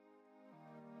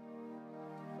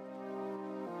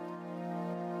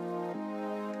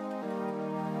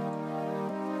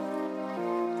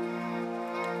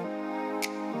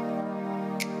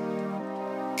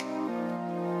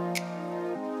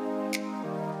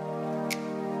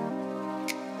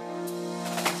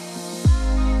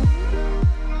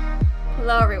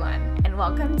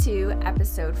to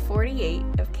episode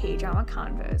 48 of K-Drama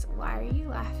Convos. Why are you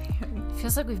laughing?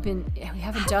 Feels like we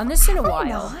haven't done this in a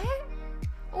while. Not?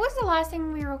 What was the last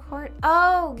thing we recorded?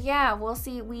 Oh, yeah. We'll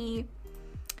see.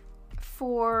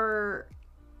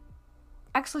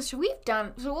 Actually, so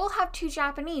we'll have two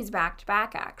Japanese back to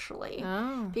back, actually.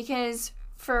 Oh. Because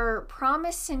for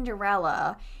Promise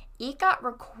Cinderella, it got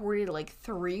recorded like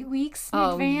 3 weeks in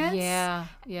advance. Yeah.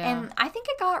 And I think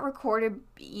it got recorded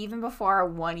even before our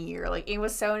 1 year. Like, it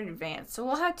was so in advance. So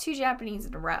we'll have two Japanese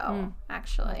in a row,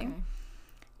 actually. Okay.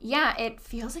 Yeah, it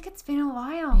feels like it's been a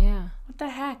while. Yeah. What the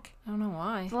heck? I don't know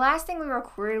why. The last thing we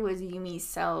recorded was Yumi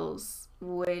Cells,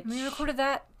 which... We recorded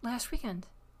that last weekend.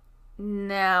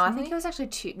 No, I think it was actually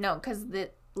two. No, because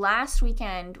the last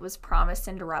weekend was Promise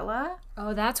Cinderella.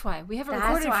 Oh, that's why. We haven't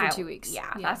recorded for 2 weeks.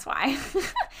 Yeah, that's why.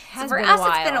 Has for been us, a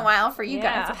while. it's been a while. For you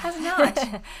guys, it has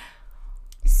not.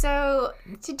 So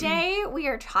today we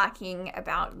are talking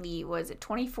about the,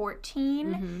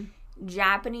 2014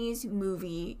 Japanese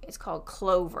movie. It's called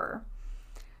Clover.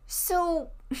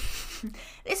 So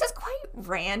this is quite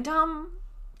random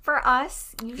for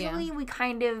us. Usually we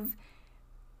kind of...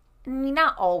 I mean,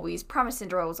 not always. Promise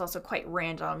Cinderella was also quite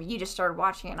random. You just started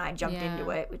watching it and I jumped into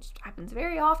it, which happens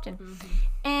very often.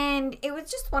 And it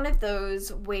was just one of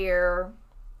those where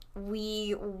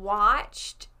we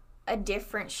watched a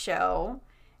different show,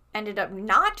 ended up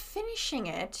not finishing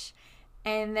it,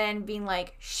 and then being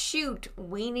like, shoot,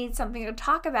 we need something to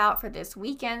talk about for this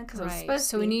weekend because it was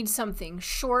supposed to be. So we need something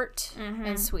short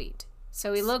and sweet.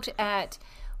 So we looked at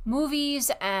movies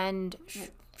and...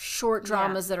 short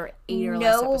dramas that are 8 or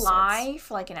less episodes. No lie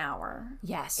for like an hour.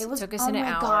 Yes, it took us an hour.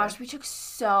 Oh my gosh, we took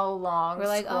so long. We're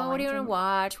like, what do you want to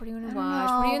watch? What do you want to watch?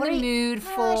 What are you in the mood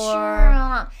for?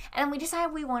 Sure. And we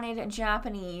decided we wanted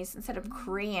Japanese instead of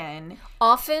Korean.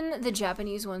 Often the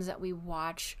Japanese ones that we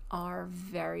watch are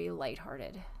very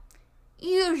lighthearted.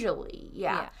 Usually,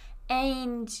 yeah.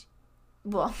 And...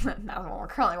 well, not the one we're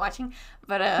currently watching,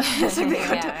 but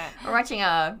we're watching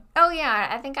I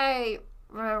think I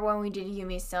remember when we did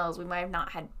Yumi Cells, we might have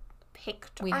not had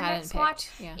picked our next watch.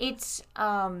 Yeah. It's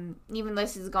even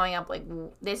this is going up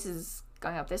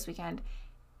this weekend.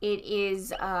 It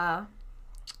is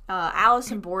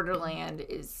Alice in Borderland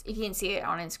is, if you didn't see it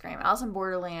on Instagram, Alice in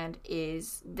Borderland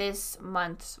is this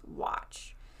month's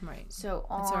watch. Right. So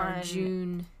it's our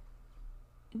June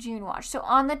watch. So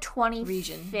on the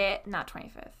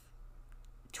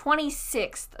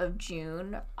 26th of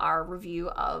June, our review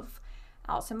of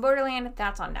Alice in Borderland,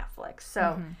 that's on Netflix.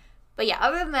 So, but yeah,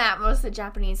 other than that, most of the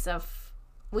Japanese stuff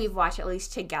we've watched at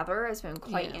least together has been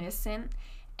quite innocent.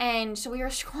 And so we were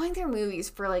scrolling through movies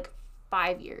for like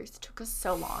 5 years. It took us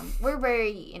so long. We're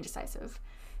very indecisive.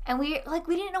 And we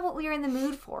didn't know what we were in the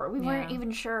mood for. We weren't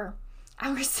even sure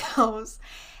ourselves.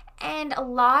 And a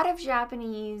lot of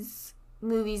Japanese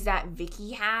movies that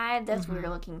Vicky had, that's what we were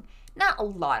looking... Not a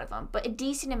lot of them, but a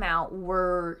decent amount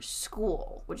were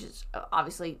school, which is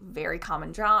obviously very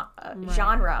common genre,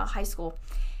 high school.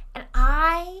 And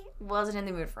I wasn't in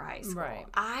the mood for high school. Right.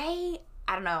 I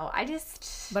don't know.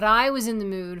 But I was in the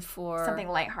mood for... something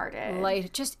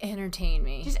lighthearted. Just entertain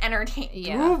me. Just entertain.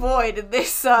 Yeah. Oh boy, did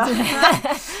this... I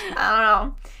don't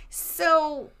know.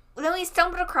 So, then we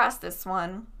stumbled across this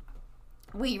one.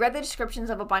 We read the descriptions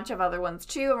of a bunch of other ones,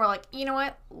 too, and we're like, you know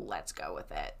what? Let's go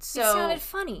with it. So it sounded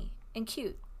funny and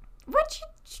cute. What you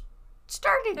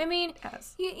started... I mean,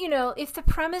 you know, if the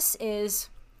premise is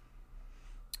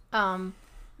the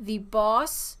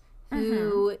boss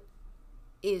who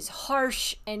is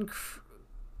harsh and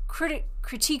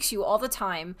critiques you all the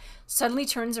time suddenly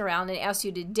turns around and asks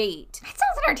you to date. That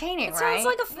sounds entertaining, right? It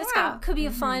sounds like could be a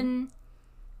fun,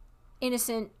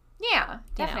 innocent... Yeah,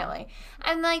 definitely.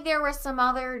 And, like, there were some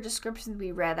other descriptions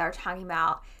we read that were talking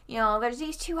about, you know, there's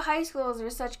these two high schools, they're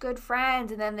such good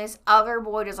friends, and then this other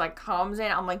boy just, like, comes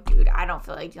in. I'm like, dude, I don't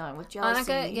feel like dealing with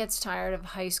jealousy. Annika gets tired of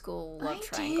high school love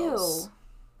triangles. Do.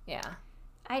 Yeah.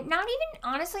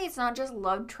 Honestly, it's not just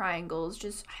love triangles,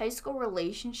 just high school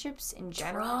relationships in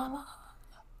general. Drama.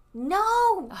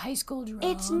 No. The high school drama.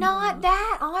 It's not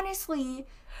that, honestly.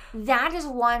 That is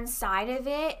one side of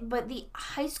it, but the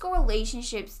high school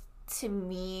relationships... to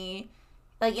me,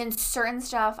 like in certain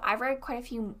stuff, I've read quite a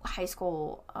few high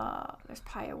school, there's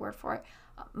probably a word for it,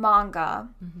 manga,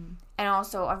 and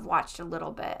also I've watched a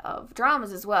little bit of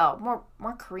dramas as well,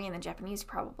 more Korean than Japanese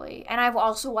probably, and I've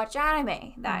also watched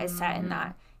anime that is set in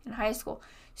high school.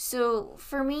 So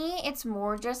for me, it's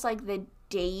more just like the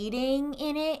dating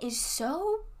in it is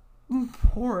so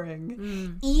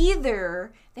boring.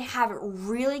 Either they have it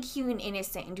really cute and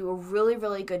innocent and do a really,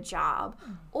 really good job,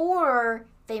 or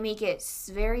they make it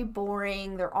very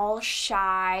boring. They're all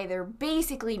shy. They're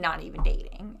basically not even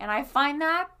dating. And I find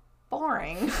that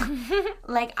boring.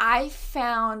 Like, I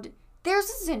found theirs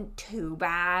isn't too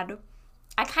bad.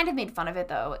 I kind of made fun of it,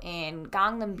 though, in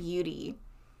Gangnam Beauty.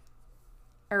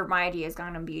 Or My Idea is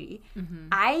Gangnam Beauty.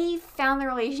 I found the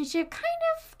relationship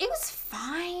it was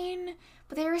fine.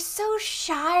 But they were so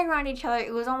shy around each other.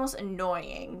 It was almost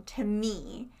annoying to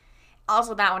me.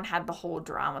 Also, that one had the whole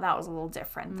drama. That was a little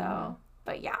different, though.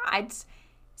 But yeah,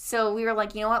 so we were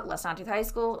like, you know what? Let's not do high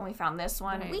school. And we found this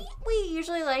one. Right. We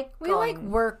usually like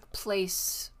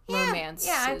workplace romance.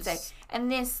 Yeah, I'd say.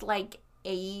 And this like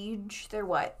age, they're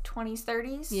what, 20s,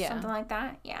 30s, something like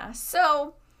that. Yeah.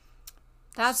 So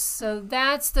those are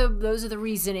the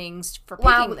reasonings for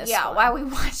picking this. Yeah, why we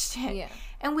watched it. Yeah.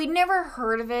 And we'd never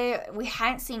heard of it. We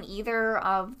hadn't seen either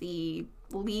of the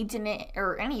leads in it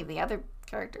or any of the other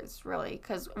characters, really,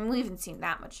 because we haven't seen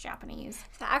that much Japanese.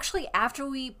 Actually, after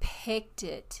we picked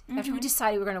it, after we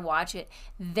decided we were going to watch it,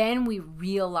 then we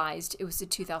realized it was the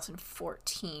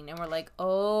 2014, and we're like,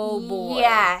 oh boy.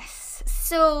 Yes.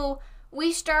 So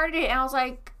we started it, and I was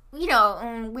like,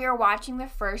 and we were watching the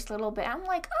first little bit. I'm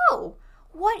like, oh,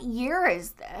 what year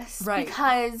is this? Right.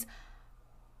 Because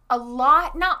a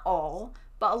lot, not all,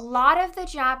 but a lot of the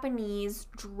Japanese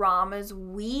dramas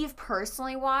we've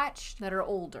personally watched that are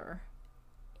older.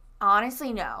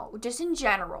 Honestly, no. Just in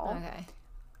general. Okay.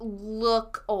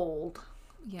 Look old.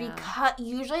 Yeah.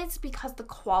 Usually it's because the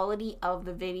quality of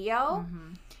the video.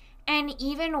 And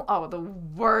even, the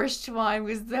worst one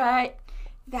was that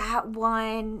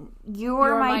one,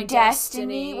 You're My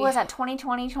Destiny. Was that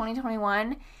 2020,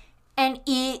 2021? And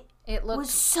it looked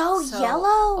was so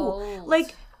yellow. Old.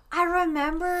 Like, I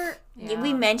remember, did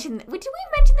we mention this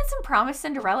in Promise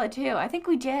Cinderella, too? I think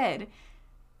we did.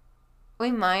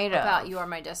 We might have. About You Are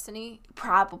My Destiny?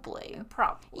 Probably.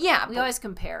 Yeah. We always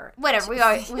compare. Whatever.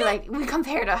 We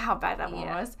compare to how bad that one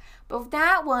was. But with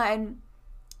that one,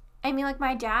 I mean, like,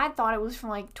 my dad thought it was from,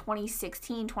 like,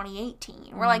 2016,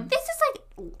 2018. We're like, this is,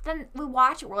 like, then we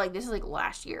watch it, we're like, this is, like,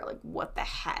 last year. Like, what the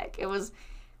heck? It was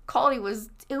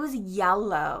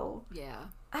yellow. Yeah.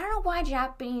 I don't know why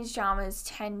Japanese dramas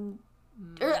tend,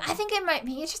 or I think it might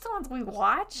be, it's just the ones we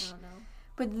watch. I don't know.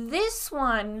 But this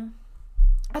one,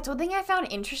 that's one thing I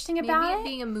found interesting about Maybe it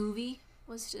being a movie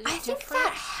was I think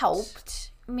that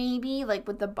helped, maybe, like,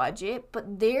 with the budget.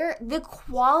 But the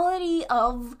quality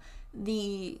of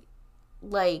the,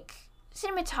 like,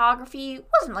 cinematography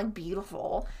wasn't, like,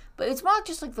 beautiful. But it's more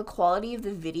just, like, the quality of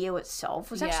the video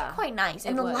itself was actually quite nice.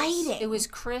 And the lighting. It was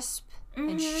crisp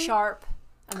and sharp.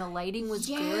 And the lighting was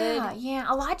good. Yeah,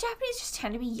 a lot of Japanese just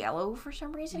tend to be yellow for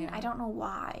some reason. I don't know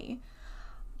why.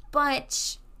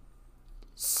 But,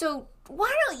 so,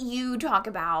 why don't you talk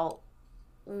about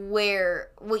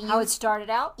how it started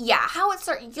out? Yeah, how it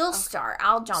started. You'll start.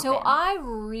 I'll jump in. So, I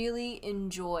really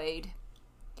enjoyed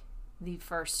the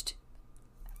first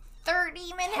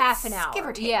 30 minutes? Half an hour. Give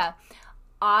or take. Yeah.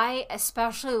 I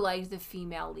especially liked the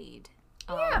female lead.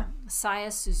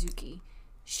 Saya Suzuki.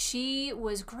 She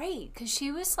was great because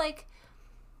she was like,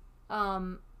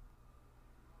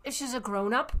 she's a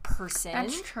grown-up person.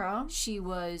 That's true.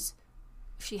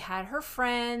 She had her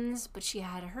friends, but she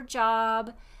had her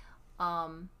job.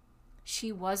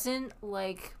 She wasn't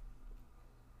like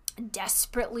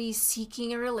desperately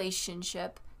seeking a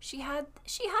relationship. She had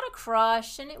a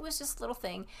crush, and it was this little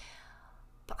thing.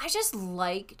 But I just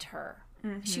liked her.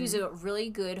 She was a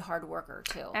really good hard worker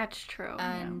too. That's true.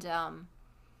 And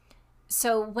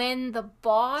so when the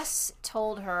boss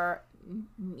told her,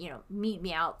 meet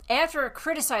me out after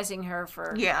criticizing her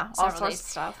for all sorts of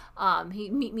stuff, he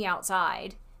meet me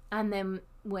outside, and then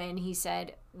when he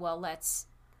said, well, let's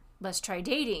try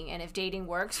dating, and if dating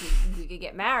works, we could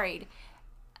get married.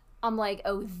 I'm like,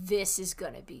 oh, this is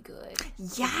gonna be good.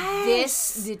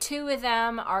 Yes, the two of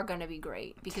them are gonna be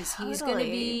great because he's gonna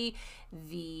be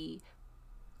the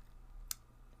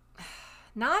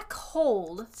not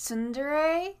cold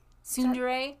tsundere,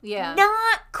 yeah,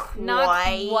 not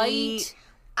quite.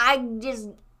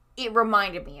 It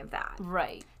reminded me of that,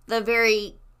 right? The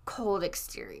very cold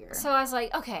exterior. So I was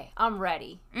like, okay, I'm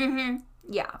ready.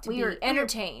 Yeah, we were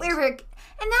entertained. And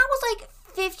that was like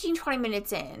 15, 20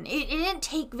 minutes in. It didn't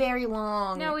take very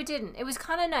long. No, it didn't. It was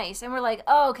kind of nice. And we're like,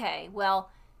 oh, okay, well,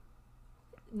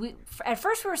 at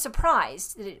first we were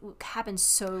surprised that it happened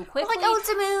so quickly. We're like, oh, it's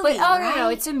a movie. But, right? No,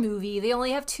 it's a movie. They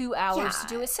only have 2 hours to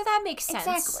do it. So that makes sense.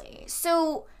 Exactly.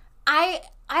 So I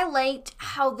liked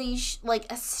how they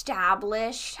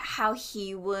established how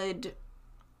he would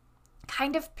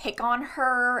kind of pick on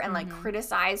her and like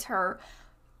criticize her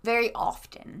very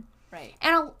often. Right.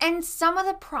 And some of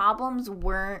the problems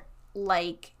weren't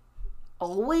like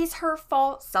always her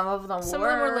fault. Some of them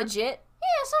were legit.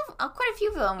 Yeah, quite a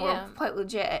few of them were quite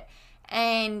legit.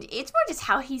 And it's more just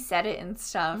how he said it and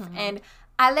stuff. And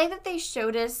I like that they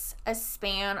showed us a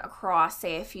span across,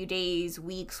 say, a few days,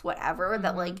 weeks, whatever,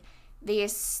 that like they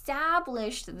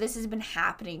established that this has been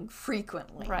happening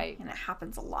frequently. Right. And it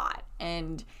happens a lot.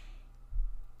 And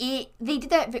they did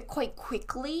that quite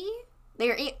quickly.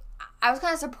 I was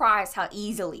kind of surprised how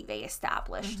easily they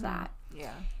established that.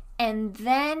 Yeah. And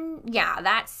then,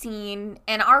 that scene,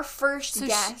 and our first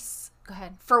guess go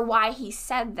ahead. For why he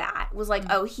said that was like,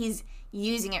 oh, he's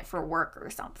using it for work or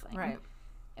something. Right.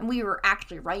 And we were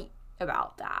actually right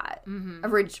about that.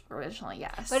 Originally,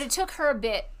 yes. But it took her a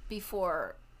bit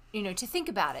before, to think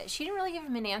about it. She didn't really give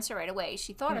him an answer right away.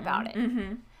 She thought about it.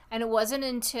 And it wasn't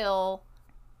until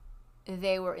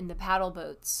they were in the paddle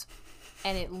boats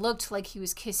and it looked like he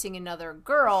was kissing another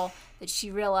girl that she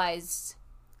realized,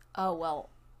 oh, well,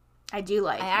 I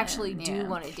actually do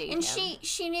want to date him. And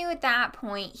she knew at that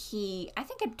point I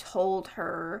think had told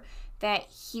her that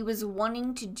he was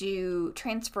wanting to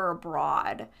transfer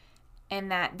abroad,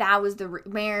 and that was the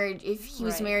marriage. If he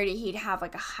was married, he'd have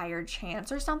like a higher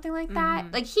chance or something like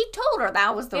that. Like he told her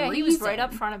that was the reason. Yeah, he was right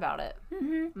up front about it.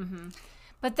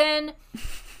 But then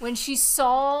when she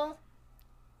saw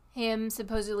him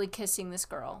supposedly kissing this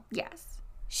girl. Yes.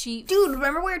 Dude,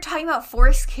 remember we were talking about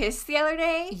forced kiss the other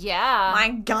day? Yeah. My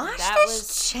gosh,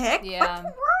 this chick. Yeah. What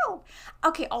the world?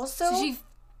 Okay, also.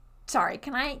 Sorry,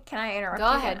 can I interrupt you?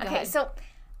 Go ahead. Okay, so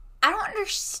I don't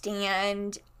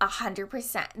understand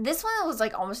 100%. This one was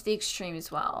like almost the extreme as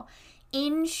well.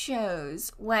 In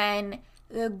shows, when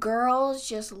the girls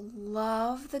just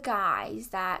love the guys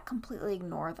that completely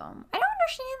ignore them. I don't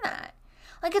understand that.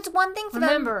 Like, it's one thing for them.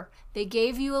 Remember, they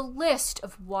gave you a list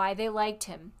of why they liked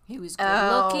him. He was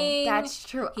good looking. That's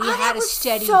true. He had a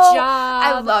steady job.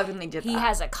 I loved when they did that. He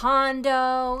has a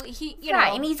condo.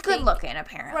 And he's good looking,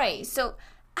 apparently. Right. So,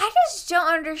 I just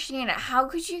don't understand it. How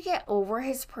could you get over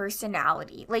his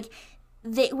personality? Like,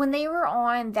 when they were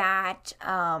on that,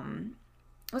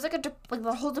 it was like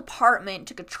the whole department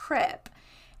took a trip,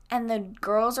 and the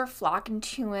girls are flocking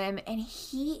to him, and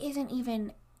he isn't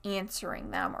even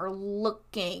answering them or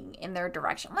looking in their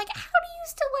direction. I'm like, how do you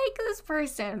still like this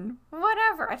person?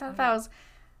 Whatever. I thought that was,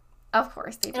 of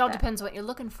course, they did. It all depends what you're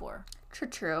looking for.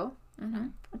 True.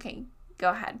 Okay, go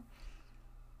ahead.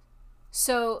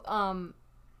 So,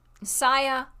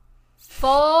 Saya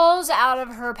falls out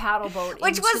of her paddle boat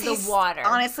into the water.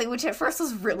 Honestly, which at first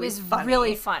was really funny.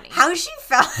 Really funny. How she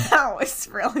fell out was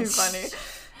really funny.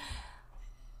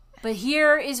 But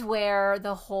here is where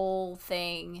the whole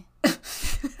thing I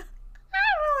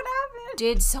don't know what happened.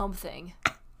 Did something.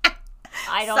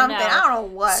 I don't know. I don't know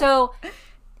what.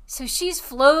 So she's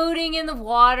floating in the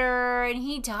water, and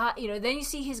he died. Then you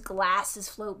see his glasses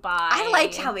float by. I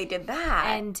liked how they did that.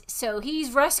 And so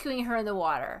he's rescuing her in the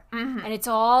water, and it's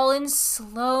all in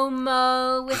slow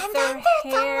mo with their hair.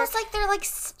 It's almost like they're like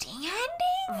standing.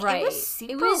 Right.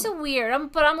 It was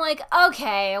weird. But I'm like,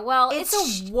 okay, well, it's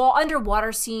a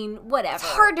underwater scene. Whatever. It's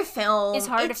hard to film. It's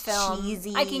hard to film.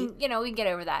 Cheesy. I can, we can get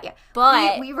over that. Yeah.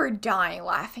 But we were dying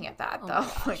laughing at that though.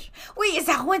 Like, wait, is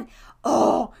that one?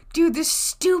 Oh, dude, the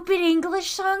stupid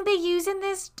English song they use in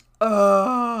this.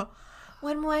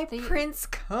 When my prince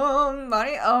comes,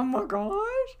 oh my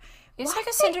gosh. It's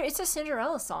it's a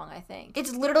Cinderella song, I think.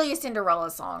 It's literally a Cinderella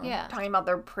song. Yeah. Talking about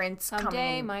their prince coming.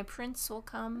 Someday my prince will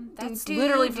come. That's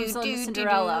literally from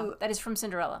Cinderella. That is from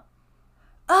Cinderella.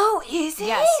 Oh, is it?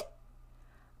 Yes.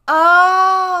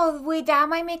 Oh, wait, that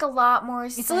might make a lot more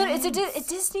sense. It's a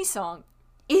Disney song.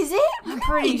 Is it? I'm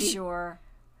pretty sure.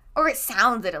 Or it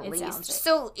sounds it at least. Sounds it.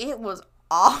 So it was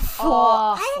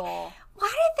awful.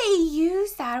 Why did they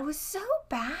use that? It was so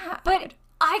bad. But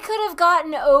I could have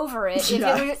gotten over it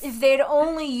if they'd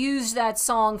only used that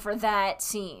song for that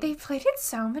scene. They played it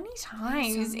so many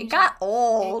times. It got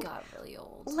old. It got really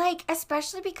old. Like,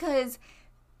 especially because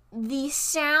the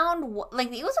sound,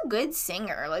 like, it was a good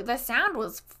singer. Like, the sound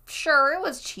was, sure, it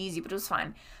was cheesy, but it was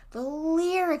fine. The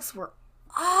lyrics were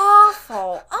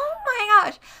awful. Oh my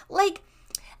gosh. Like,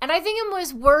 and I think it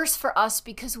was worse for us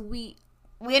because we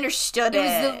understood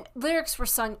it. The lyrics were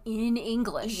sung in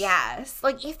English. Yes.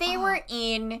 Like, if they were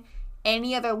in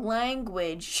any other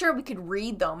language, sure, we could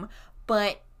read them,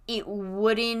 but it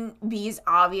wouldn't be as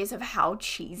obvious of how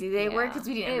cheesy they were because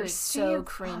we didn't understand. It was so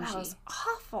cringy. That was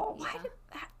awful. Why did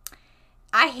that?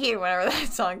 I hate whenever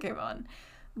that song came on.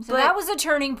 So that was a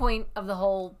turning point of the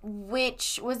whole,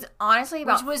 which was honestly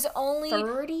about which was only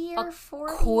 30 or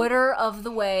 40 quarter of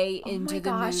the way into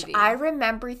the movie. I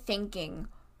remember thinking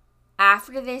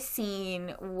after this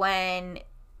scene when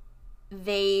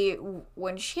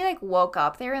she like woke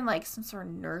up, they were in like some sort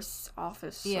of nurse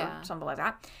office or something like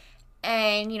that.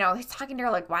 And, you know, he's talking to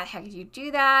her like, why the heck did you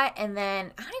do that? And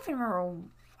then I don't even remember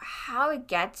how it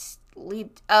gets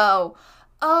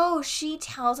she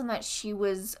tells him that she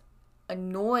was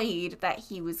annoyed that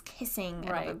he was kissing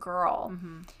another girl.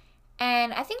 Mm-hmm.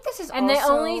 And I think this is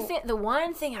the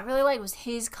one thing I really liked was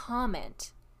his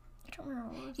comment. I don't remember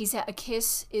what it was. He said, a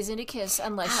kiss isn't a kiss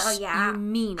unless you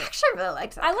mean it. Actually, I really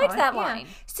liked that. I liked that line.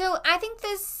 So I think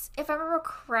this, if I remember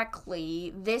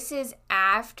correctly, this is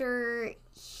after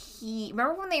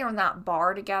remember when they were in that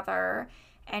bar together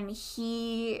and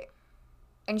she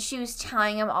was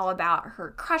telling him all about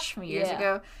her crush from years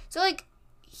ago. So like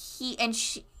he had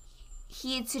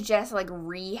suggested like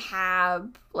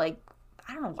rehab, like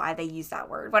I don't know why they use that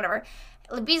word, whatever.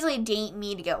 Like basically date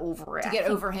me to get over it. To get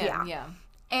over him, yeah.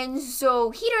 And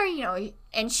so he, you know,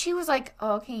 and she was like,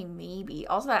 oh, okay, maybe.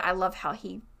 Also, I love how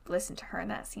he listened to her in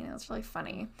that scene. It was really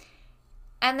funny.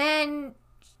 And then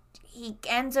he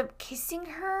ends up kissing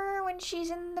her when she's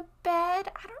in the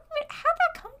bed. How'd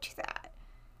that come to that?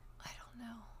 I don't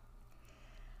know.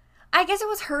 I guess it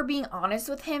was her being honest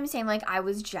with him, saying like, I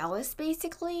was jealous,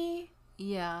 basically.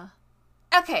 Yeah.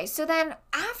 Okay, so then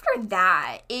after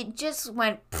that, it just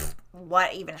went,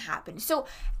 what even happened? So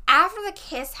after the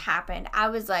kiss happened, I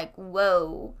was like,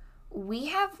 whoa, we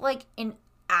have like an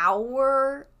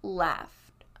hour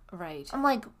left. Right. I'm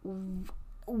like,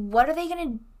 what are they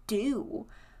going to do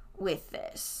with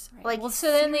this? Right. Like, well,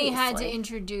 so then they had to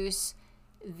introduce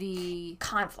the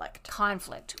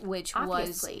conflict, which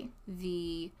obviously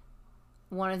was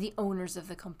one of the owners of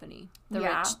the company, the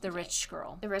rich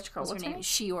girl. The rich girl. What's her name?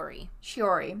 Shiori.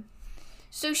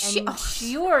 So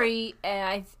Shiori, and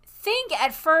I think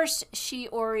at first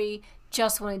Shiori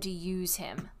just wanted to use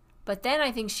him, but then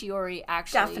I think Shiori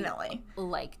actually definitely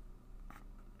like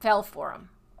fell for him.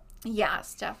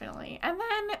 Yes, definitely. And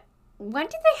then when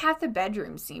did they have the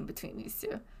bedroom scene between these two?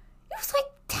 It was like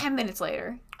 10 minutes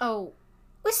later. Oh,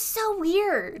 it was so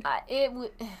weird.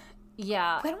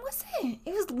 Yeah. When was it?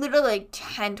 It was literally like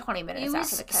 10, 20 minutes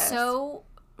after the kiss. It was so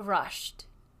rushed.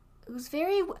 It was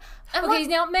very... Okay,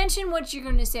 now mention what you're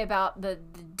going to say about the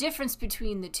difference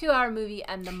between the 2-hour movie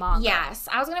and the manga. Yes,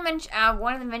 I was going to mention...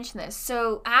 wanted to mention this.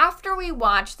 So after we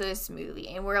watched this movie,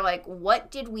 and we're like, what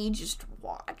did we just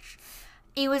watch?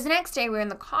 It was the next day, we were in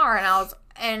the car,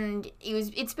 and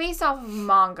it's based off of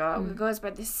manga. It goes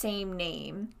by the same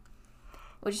name,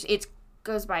 which it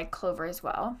goes by Clover as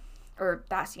well. Or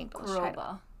that's the English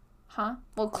title. Huh?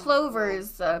 Well, Clover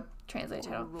is the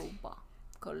translated title.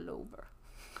 Clover.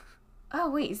 Oh,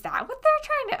 wait, is that what they're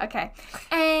trying to... Okay.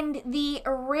 And the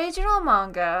original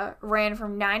manga ran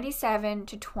from 97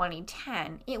 to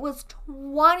 2010. It was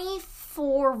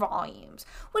 24 volumes,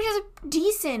 which is a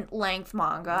decent length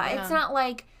manga. Yeah. It's not,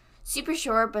 like, super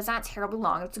short, but it's not terribly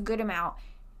long. It's a good amount.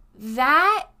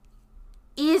 That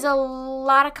is a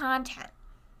lot of content.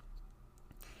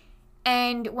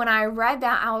 And when I read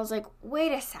that, I was like,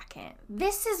 wait a second.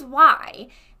 This is why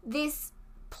this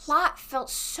plot felt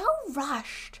so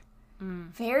rushed.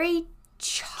 Very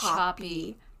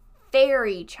choppy.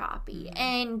 Very choppy.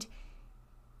 And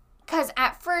because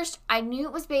at first I knew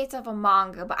it was based off a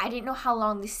manga, but I didn't know how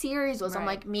long the series was. Right. I'm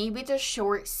like, maybe it's a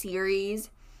short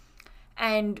series.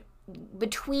 And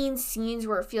between scenes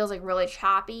where it feels like really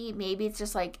choppy, maybe it's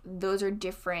just like those are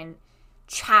different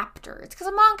chapters, because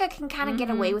a manga can kind of get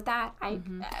away with that.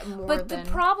 The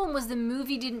problem was the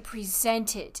movie didn't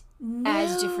present it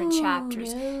as different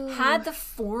chapters. Had the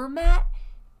format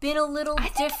been a little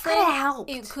different,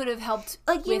 it could have helped.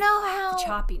 Like, you know how the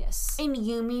choppiness in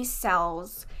Yumi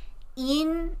Cells,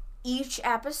 in each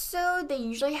episode they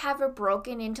usually have it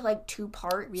broken into like 2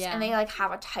 parts, and they like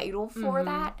have a title for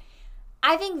that.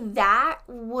 I think that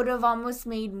would have almost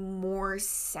made more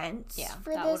sense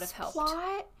for this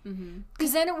plot.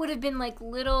 Because then it would have been like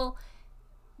little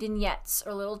vignettes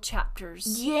or little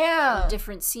chapters of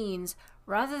different scenes,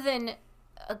 rather than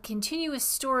a continuous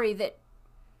story that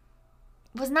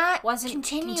wasn't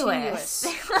continuous.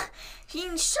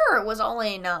 Sure, it was all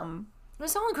in it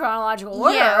was all in chronological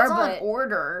order. Yeah, it was all in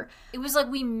order. It was like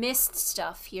we missed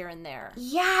stuff here and there.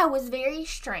 Yeah, it was very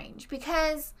strange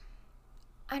because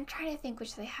I'm trying to think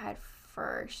which they had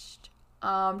first.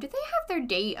 Did they have their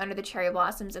date under the cherry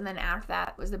blossoms, and then after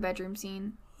that was the bedroom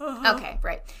scene? Okay,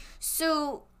 right.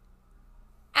 So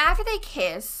after they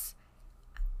kiss,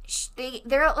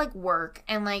 they're at like work,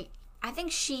 and like I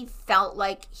think she felt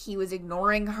like he was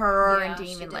ignoring her Yeah, and didn't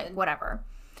she even, did. like, whatever.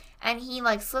 And he,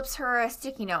 like, slips her a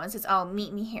sticky note and says, oh,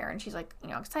 meet me here. And she's, like,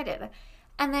 excited.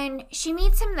 And then she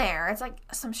meets him there. It's, like,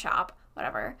 some shop,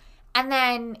 whatever. And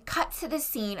then cut to the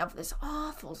scene of this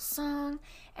awful song.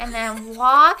 And then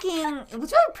walking, it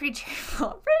was really pretty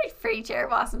cheerful, pretty cherry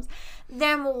blossoms.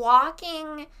 Them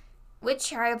walking with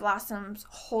cherry blossoms,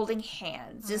 holding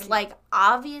hands, just like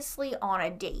obviously on a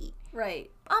date. Right.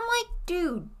 I'm like,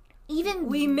 dude, even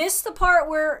We missed the part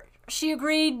where she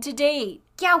agreed to date.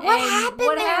 yeah, what and happened?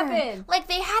 what there? happened? Like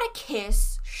they had a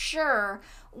kiss, sure.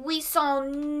 We saw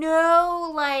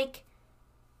no like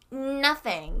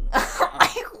nothing.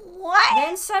 Like what?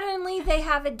 Then suddenly they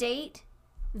have a date.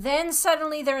 Then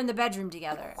suddenly they're in the bedroom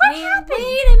together. What happened?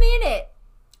 Wait a minute.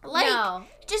 Like, No.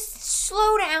 just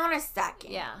slow down a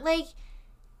second. Yeah. Like,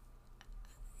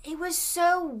 it was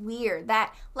so weird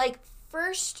that, like,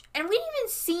 first, and we didn't even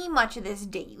see much of this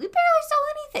date. We barely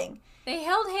saw anything. They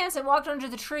held hands and walked under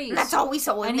the trees. And that's all we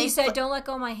saw. And he said, pla- "Don't let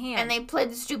go of my hand." and they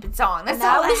played the stupid song. That's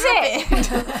that all was that it.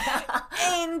 happened.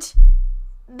 And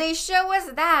they show us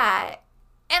that.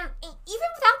 And even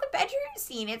without the bedroom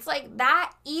scene, it's like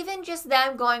that, even just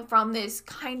them going from this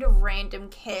kind of random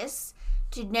kiss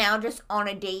to now just on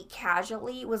a date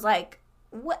casually was like,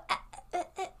 what?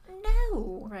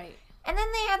 No. Right. And then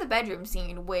they had the bedroom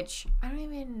scene, which I don't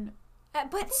even.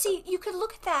 But see, you could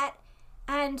look at that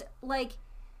and, like,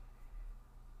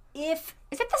 if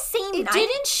Is it the same it night?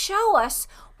 didn't show us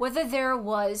whether there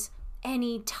was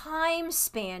any time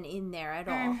span in there at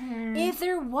all. Mm-hmm. If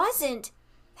there wasn't,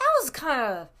 that was kind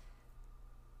of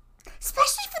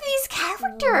Especially for these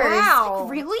characters. Wow.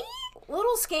 Like, really? a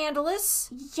little scandalous.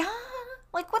 Yeah.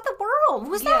 Like, what the world?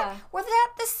 Was Yeah. that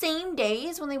the same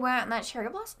days when they went out on that cherry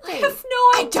blossom I date? have no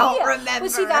I idea. don't remember.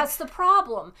 But see, that's the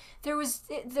problem. There was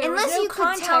Unless no you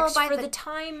could tell context by for the- the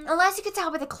time. Unless you could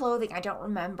tell by the clothing, I don't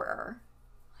remember.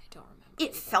 I don't remember.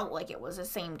 It felt like it was the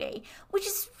same day, which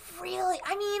is really,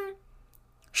 I mean,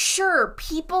 sure,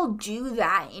 people do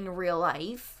that in real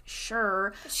life,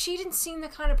 sure. But she didn't seem the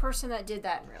kind of person that did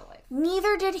that in real life.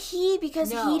 Neither did he,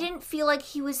 because No. he didn't feel like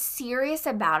he was serious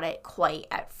about it quite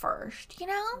at first, you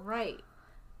know? Right.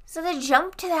 So they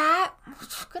jump to that.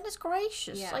 Goodness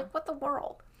gracious. Yeah. Like, what the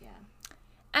world? Yeah.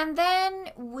 And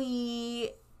then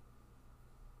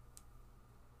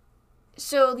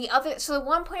so the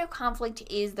one point of conflict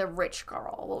is the rich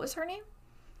girl. What was her name?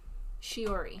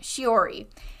 Shiori. Shiori.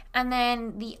 And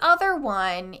then the other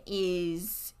one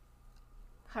is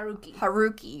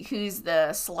Haruki, who's the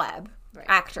celeb, Right.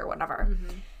 actor, whatever.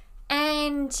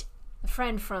 And A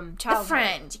friend from the childhood.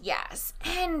 friend, yes.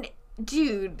 And,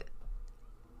 dude,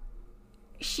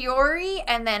 Shiori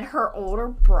and then her older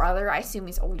brother, I assume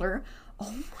he's older.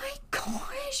 Oh my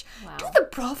gosh. Wow. Dude, the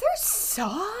brother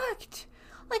sucked.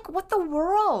 Like, what the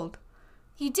world?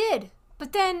 He did.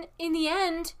 But then, in the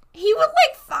end, He was,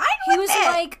 like, fine he with was, it.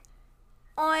 like,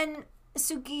 on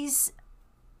Suki's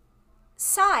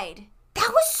side. That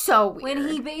was so weird. When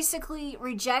he basically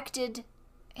rejected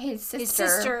his sister. his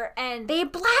sister and... They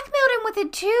blackmailed him with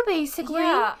it too, basically.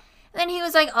 Yeah. And then he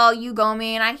was like, oh, you go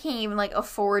me, and I can't even, like,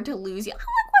 afford to lose you. I'm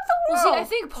like, what the Well, world? see, I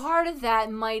think part of that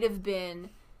might have been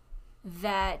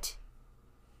that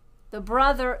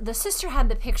the sister had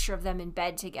the picture of them in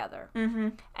bed together. Mm-hmm.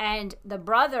 And the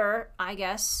brother, I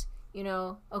guess,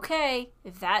 okay,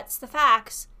 if that's the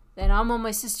facts, then I'm on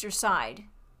my sister's side.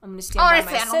 I'm going to stand Honestly,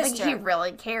 by my I don't sister. think he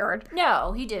really cared.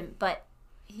 No, he didn't, but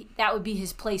that would be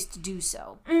his place to do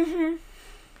so. Mm-hmm.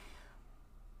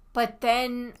 But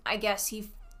then, I guess he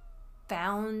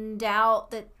found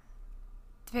out that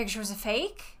the picture was a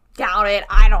fake? Doubt it.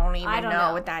 I don't even I don't know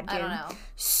know what that did. I don't know.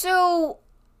 So,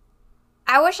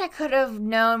 I wish I could have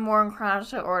known more in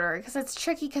chronological order, because it's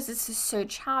tricky because it's just so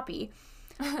choppy.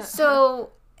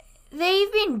 So,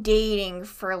 they've been dating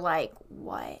for, like,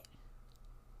 what?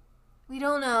 We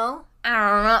don't know. I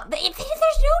don't know. There's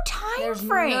no time There's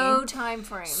frame. no time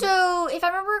frame. So, if I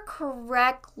remember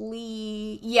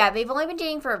correctly, yeah, they've only been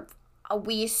dating for,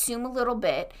 we assume, a little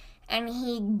bit. And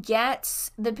he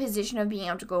gets the position of being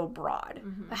able to go abroad.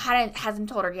 But hasn't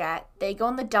told her yet. They go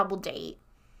on the double date.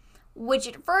 Which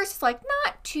at first is, like,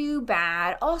 not too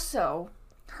bad. Also,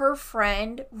 her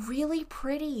friend, really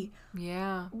pretty.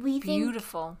 Yeah. We think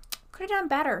Beautiful. could have done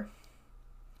better.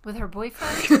 With her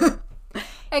boyfriend?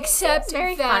 Except It's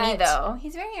very that funny, though.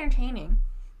 He's very entertaining.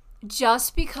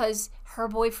 just because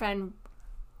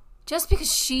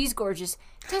she's gorgeous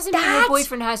doesn't mean her That's-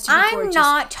 boyfriend has to be I'm gorgeous.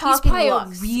 not talking He's probably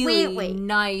looks. a really Wait.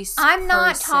 nice I'm not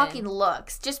person. talking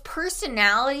looks. Just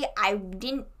personality, I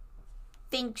didn't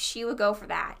think she would go for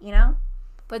that, you know?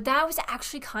 But that was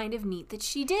actually kind of neat that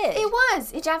she did. It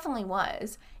was. It definitely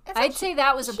was. I'd say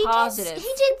that was a positive.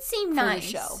 He did seem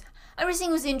nice. The show. I was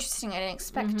saying it was interesting. I didn't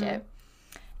expect it.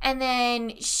 And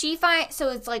then so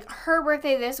it's like her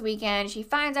birthday this weekend. She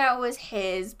finds out it was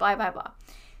his, blah, blah, blah.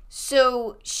 So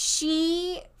how does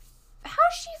she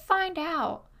find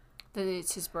out? That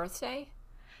it's his birthday?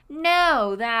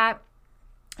 No, that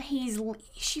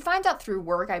she finds out through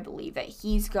work, I believe, that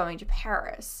he's going to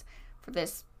Paris for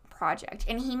this project.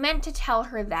 And he meant to tell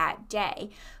her that day.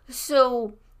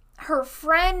 So her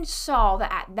friend saw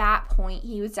that at that point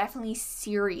he was definitely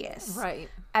serious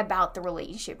about the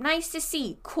relationship. Nice to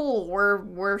see. Cool.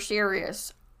 We're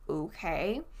serious.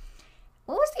 Okay.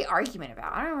 What was the argument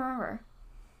about? I don't remember.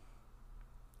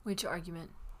 Which argument?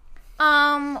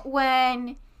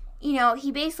 When,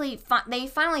 he basically they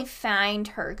finally find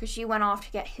her because she went off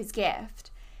to get his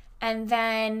gift. And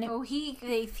then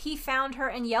he found her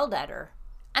and yelled at her.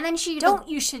 And then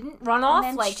you shouldn't run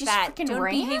off like that. Don't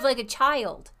behave like a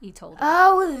child, he told her.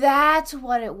 Oh, that's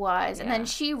what it was. Yeah. And then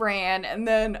she ran, and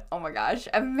then, oh my gosh,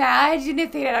 imagine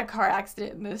if they had a car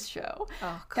accident in this show.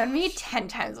 Oh, that'd be 10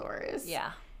 times worse.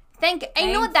 Yeah.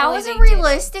 I know what, that was a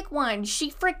realistic one.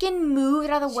 She freaking moved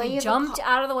out of the way of the car. She jumped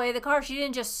out of the way of the car. She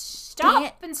didn't just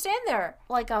stop and stand there.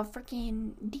 Like a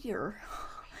freaking deer.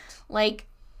 Like,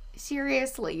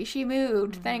 seriously, she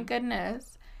moved, thank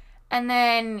goodness. And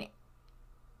then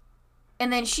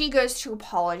she goes to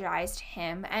apologize to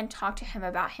him and talk to him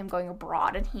about him going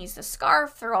abroad. And he's the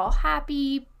scarf. They're all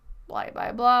happy. Blah,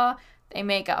 blah, blah. They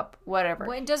make up. Whatever.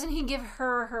 When doesn't he give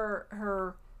her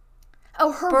her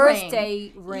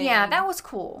birthday ring? Yeah, that was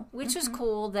cool. Which was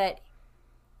cool that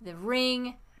the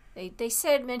ring... They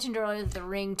mentioned earlier that the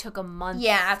ring took a month.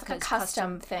 Yeah, it's like a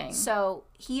custom thing. So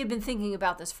he had been thinking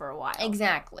about this for a while.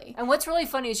 Exactly. And what's really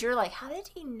funny is you're like, how did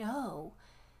he know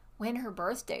when her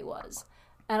birthday was?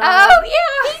 And yeah.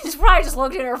 He's probably just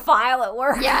looked at her file at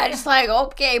work. Yeah, just like,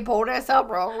 okay, pull this up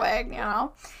real quick,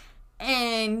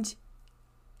 And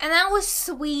that was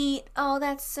sweet. Oh,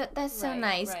 that's so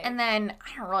nice. Right. And then,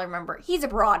 I don't really remember. He's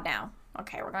abroad now.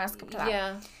 Okay, we're going to skip to that.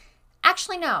 Yeah.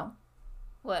 Actually, no.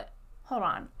 What? Hold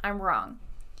on. I'm wrong.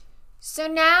 So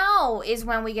now is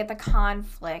when we get the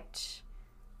conflict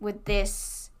with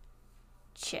this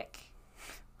chick.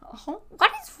 Oh,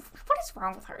 what is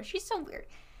wrong with her? She's so weird.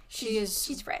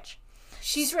 She's rich.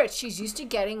 She's rich. She's used to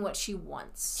getting what she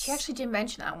wants. She actually did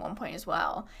mention that at one point as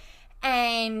well.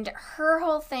 And her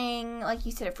whole thing, like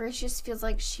you said, at first just feels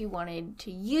like she wanted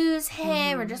to use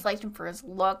him or just liked him for his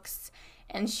looks.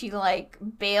 And she,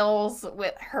 bails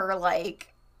with her,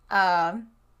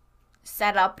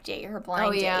 setup date, her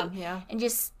blind date. Yeah. And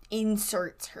just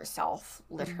inserts herself,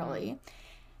 literally.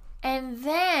 And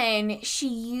then she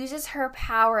uses her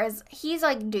power as... He's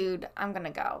like, dude, I'm gonna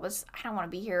go. I don't want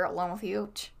to be here alone with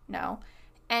you. No.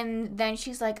 And then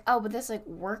she's like, oh, but this,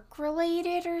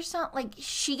 work-related or something?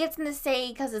 She gets in the say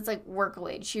because it's,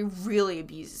 work-related. She really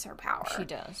abuses her power. She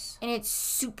does. And it's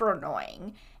super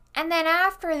annoying. And then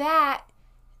after that,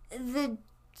 the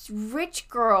rich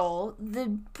girl, the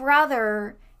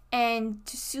brother, and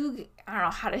Tsuge... I don't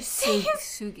know how to say it.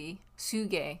 Suge?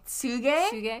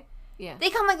 Yeah.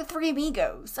 They come like the three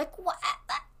amigos. What?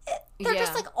 They're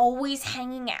just always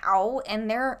hanging out, and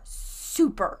they're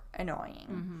super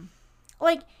annoying.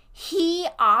 He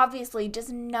obviously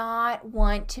does not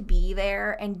want to be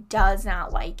there and does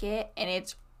not like it, and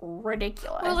it's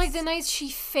ridiculous. Well, the nights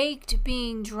she faked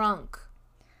being drunk.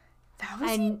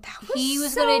 He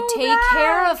was so going to take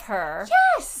care of her.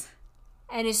 Yes.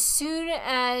 And as soon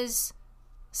as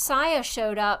Saya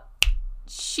showed up,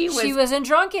 she wasn't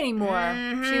drunk anymore.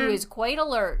 She was quite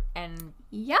alert, and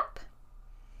yep,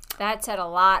 that said a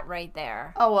lot right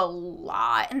there. Oh, a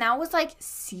lot. And that was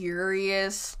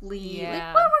seriously.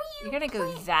 Yeah. What were you? You're gonna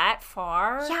go that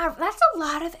far? Yeah, that's a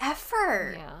lot of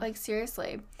effort. Yeah.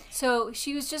 Seriously. So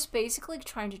she was just basically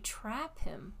trying to trap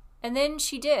him, and then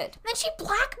she did. Then she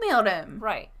blackmailed him.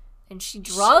 Right. And she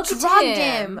drugged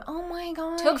him. Oh my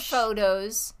gosh. Took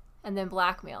photos and then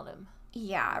blackmailed him.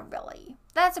 Yeah, really.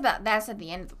 That's at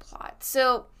the end of the plot.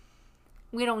 So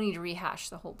we don't need to rehash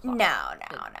the whole plot.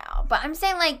 No. But I'm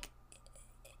saying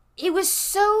it was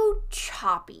so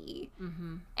choppy.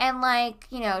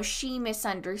 And she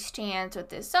misunderstands with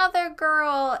this other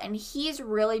girl, and he's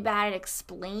really bad at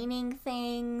explaining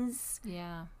things.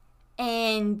 Yeah.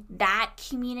 And that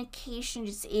communication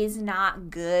just is not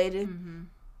good.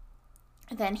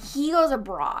 Then he goes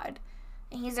abroad,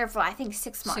 and he's there for, I think,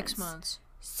 6 months. 6 months.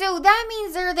 So that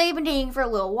means they've been dating for a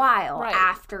little while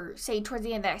after, say, towards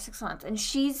the end of that 6 months. And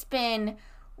she's been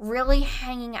really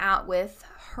hanging out with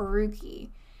Haruki.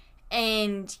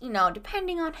 And,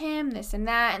 depending on him, this and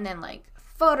that. And then,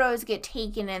 photos get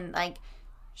taken, and like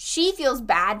she feels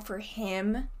bad for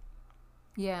him,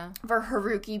 for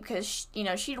Haruki, because you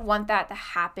know she'd want that to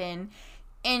happen,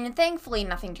 and thankfully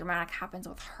nothing dramatic happens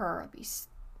with her. It'd be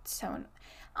so.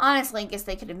 Honestly, I guess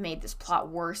they could have made this plot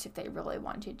worse if they really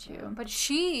wanted to. But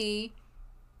she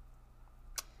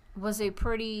was a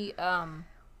pretty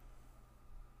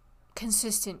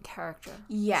consistent character.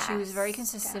 Yeah, she was very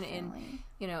consistent definitely. in,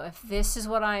 you know,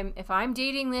 if I'm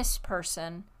dating this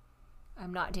person,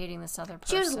 I'm not dating this other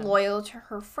person. She was loyal to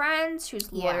her friends. She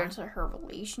was loyal to her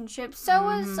relationship. So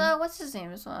was what's his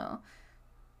name as well?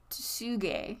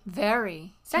 Suge.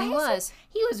 Very. He was.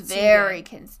 He was very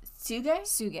Suge?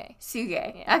 Suge.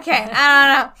 Yeah. Okay,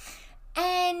 I don't know.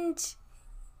 And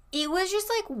it was just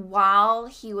like while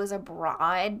he was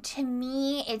abroad, to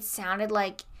me, it sounded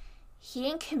like he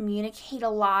didn't communicate a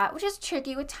lot, which is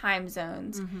tricky with time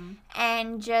zones.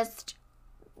 And just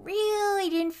really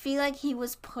didn't feel like he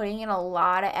was putting in a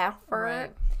lot of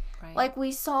effort. Right. Like,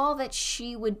 we saw that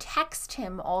she would text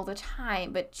him all the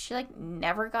time, but she, like,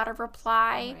 never got a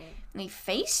reply. Right. And they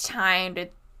FaceTimed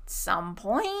at some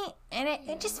point, and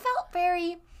it just felt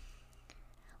very,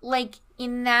 like,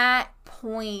 in that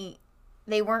point,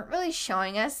 they weren't really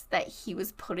showing us that he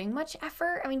was putting much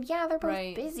effort. I mean, yeah, they're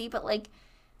both busy, but, like,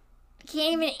 I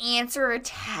can't even answer a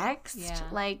text. Yeah.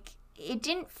 Like, it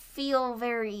didn't feel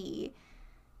very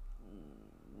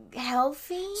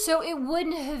healthy. So it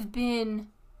wouldn't have been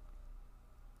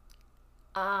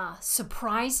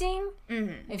surprising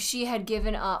if she had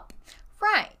given up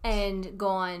and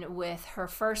gone with her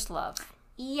first love.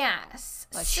 Yes.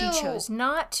 But she chose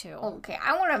not to. Okay,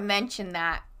 I want to mention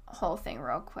that whole thing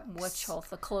real quick. Which whole?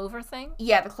 The Clover thing?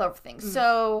 Yeah, the Clover thing.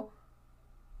 So,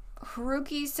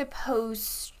 Haruki's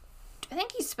I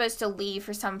think he's supposed to leave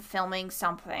for some filming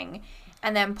something,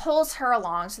 and then pulls her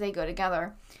along so they go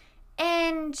together.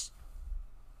 And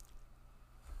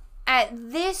at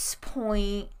this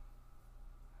point,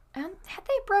 had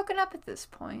they broken up at this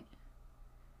point?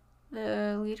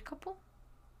 The lead couple?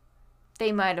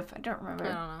 They might have. I don't remember. I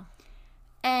don't know.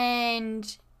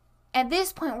 And at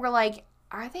this point, we're like,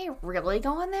 are they really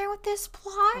going there with this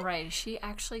plot? Right. Is she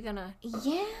actually gonna...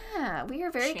 Yeah. We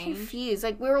were very confused.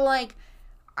 Like, we were like,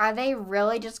 are they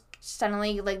really just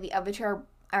suddenly, like, the other two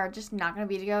are just not going to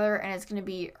be together, and it's going to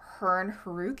be her and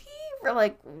Haruki? We're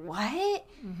like, what?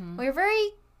 We were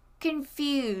very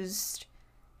confused.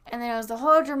 And then it was the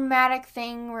whole dramatic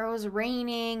thing where it was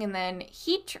raining, and then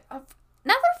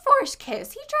another forced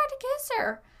kiss. He tried to kiss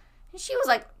her. And she was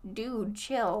like, dude,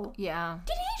 chill. Yeah.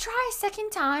 Did he try a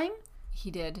second time?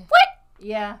 He did. What?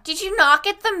 Yeah. Did you not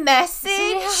get the message?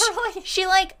 Yeah, she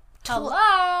like...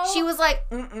 Hello? She was like,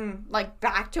 like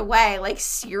backed away. Like,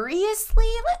 seriously?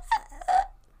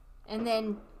 And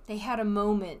then they had a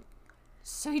moment.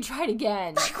 So he tried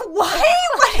again. Like, what?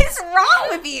 What is wrong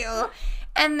with you?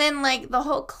 And then, like, the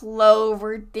whole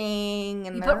Clover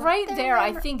thing. But right there,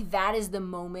 I think that is the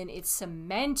moment it's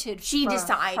cemented she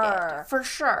decided. Her. For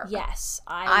sure. Yes.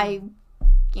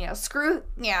 Not screw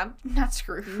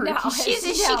Haruki. No,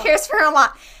 She cares for her a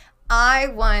lot. I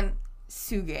want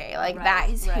Suge. Like, that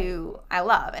is who I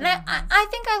love. And I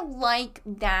think I like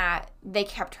that they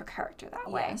kept her character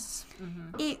that way. Yes.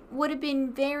 It would have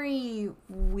been very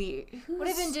weird. Would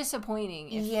have been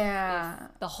disappointing if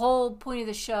the whole point of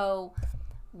the show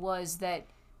was that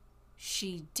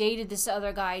she dated this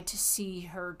other guy to see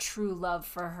her true love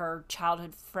for her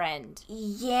childhood friend.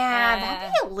 Yeah,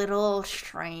 that'd be a little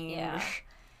strange. Yeah.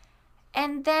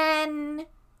 And then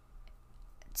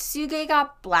Suge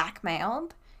got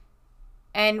blackmailed.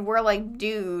 And we're like,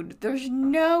 dude,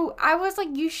 I was like,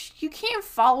 you can't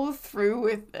follow through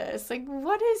with this. Like,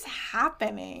 what is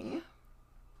happening?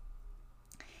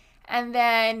 And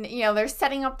then, they're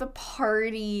setting up the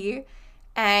party.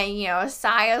 And,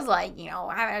 Saya's like,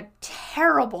 having a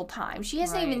terrible time. She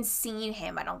hasn't even seen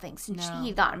him, I don't think, since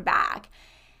he'd gotten back.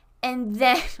 And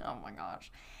then, oh my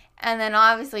gosh. And then,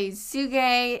 obviously,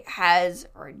 Suge has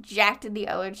rejected the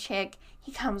other chick.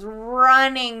 He comes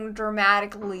running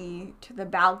dramatically to the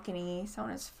balcony.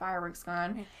 Someone has fireworks going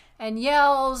on. And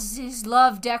yells his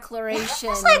love declaration. It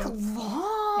was, like,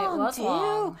 long, It was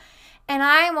long. And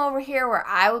I'm over here where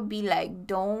I would be like,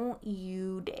 don't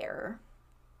you dare.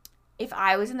 If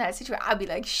I was in that situation, I'd be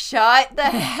like, shut the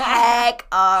heck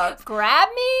up. Grab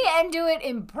me and do it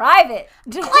in private.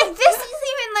 Like, this isn't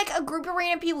even like a group of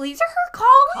random people. These are her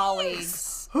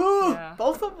colleagues. Yeah.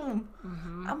 Both of them.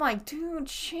 I'm like, dude,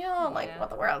 chill. Like,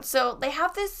 what the world? So they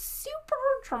have this super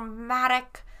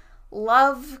dramatic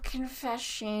love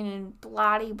confession and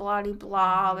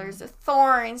blah-de-blah-de-blah. There's a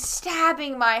thorn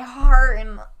stabbing my heart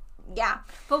and yeah.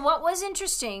 But what was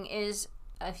interesting is,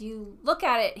 if you look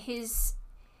at it,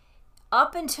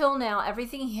 up until now,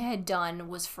 everything he had done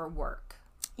was for work.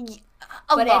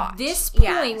 But at this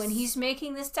point, when he's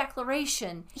making this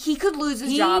declaration, he could lose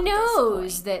his job. He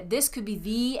knows that this could be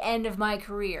the end of my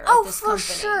career at this company.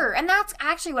 For sure. And that's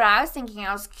actually what I was thinking.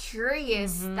 I was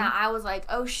curious that I was like,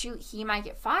 oh, shoot, he might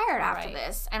get fired after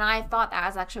this. And I thought that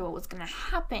was actually what was going to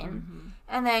happen.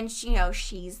 And then,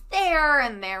 she's there,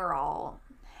 and they're all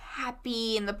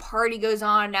happy, and the party goes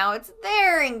on. Now it's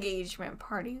their engagement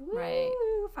party. Woo, right.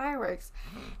 Fireworks.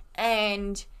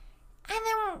 And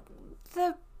then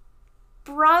the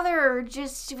brother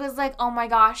just was like, oh my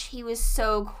gosh, he was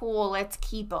so cool, let's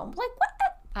keep him. Like,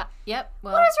 what? Yep.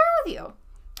 Well, what is wrong with you?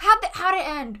 How'd it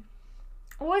end?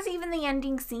 What was even the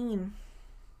ending scene?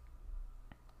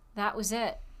 That was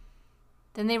it.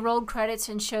 Then they rolled credits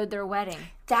and showed their wedding.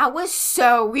 That was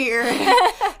so weird.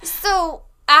 So,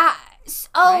 right?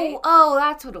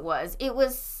 That's what it was. It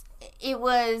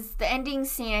was the ending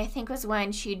scene, I think, was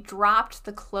when she dropped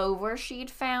the clover she'd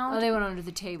found. Oh, they went under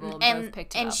the table and both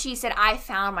picked it up. And she said, I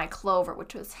found my clover,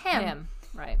 which was him.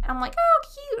 Right. And I'm like, oh,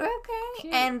 cute, okay.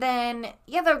 Cute. And then,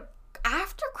 the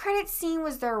after credit scene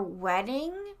was their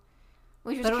wedding.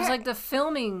 But it was like the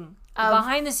filming,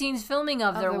 behind-the-scenes filming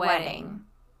of their wedding.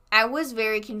 I was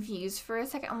very confused for a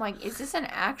second. I'm like, is this an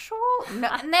actual? No.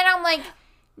 And then I'm like,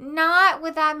 not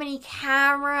with that many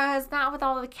cameras, not with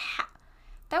all the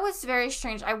That was very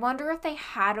strange. I wonder if they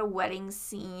had a wedding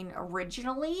scene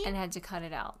originally and had to cut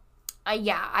it out.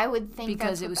 Yeah, I would think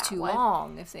because it was too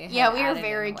long. If they had we were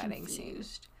very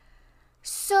confused.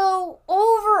 So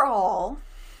overall,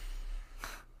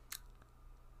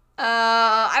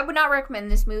 I would not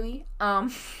recommend this movie.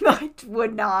 I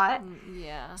would not.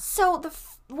 Yeah. So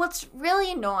what's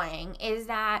really annoying is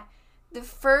that the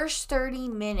first 30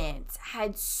 minutes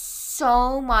had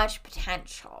so much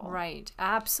potential. Right.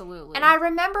 Absolutely. And I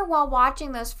remember while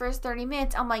watching those first 30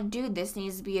 minutes, I'm like, dude, this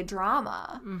needs to be a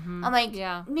drama. I'm like,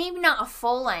 maybe not a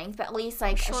full length, but at least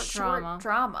like a short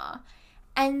drama.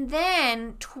 And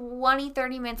then 20,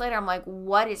 30 minutes later, I'm like,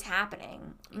 what is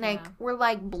happening? Like, we're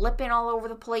like blipping all over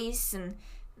the place, and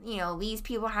these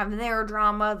people having their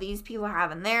drama, these people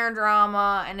having their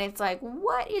drama, and it's like,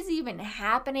 what is even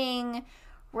happening?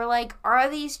 We're like, are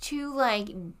these two like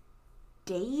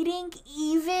dating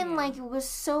even? Yeah. Like, it was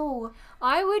so...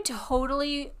 I would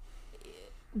totally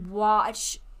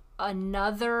watch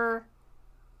another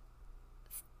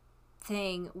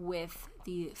thing with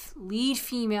the lead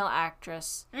female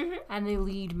actress and the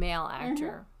lead male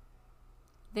actor.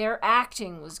 Their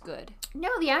acting was good. No,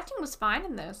 the acting was fine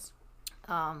in this.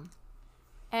 And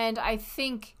I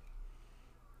think...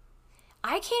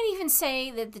 I can't even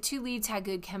say that the two leads had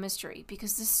good chemistry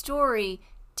because the story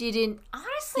didn't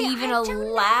even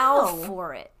allow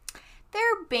for it.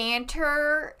 Their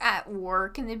banter at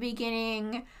work in the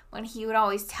beginning, when he would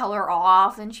always tell her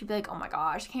off, and she'd be like, oh my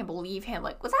gosh, I can't believe him.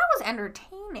 Like, that was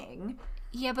entertaining.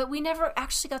 Yeah, but we never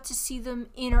actually got to see them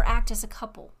interact as a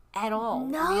couple at all.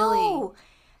 No. Really.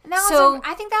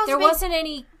 I think that was there wasn't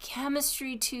any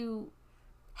chemistry to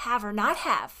have or not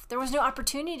have. There was no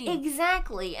opportunity.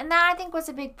 Exactly. And that, I think, was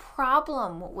a big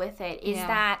problem with it, is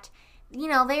that,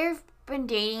 they've been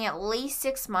dating at least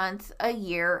 6 months, a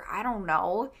year, I don't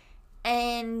know,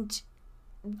 and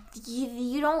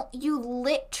you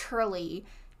literally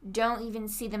don't even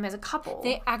see them as a couple.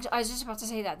 I was just about to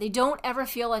say that. They don't ever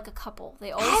feel like a couple.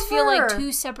 They always feel like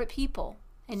two separate people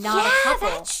and not a couple.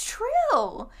 Yeah, that's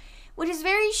true. Which is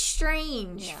very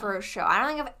strange for a show. I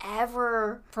don't think I've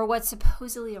ever... For what's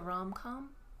supposedly a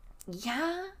rom-com?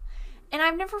 Yeah. And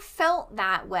I've never felt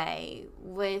that way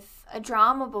with a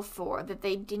drama before, that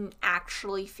they didn't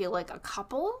actually feel like a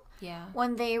couple. Yeah.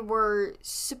 When they were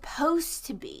supposed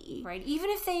to be. Right. Even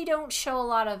if they don't show a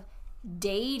lot of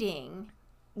dating,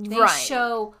 they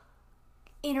show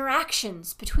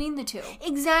interactions between the two.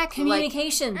 Exactly.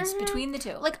 Communications between the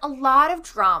two. Like, a lot of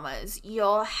dramas,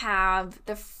 you'll have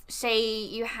say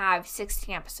you have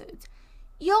 16 episodes.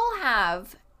 You'll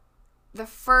have the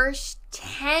first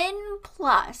 10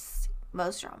 plus,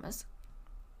 most dramas,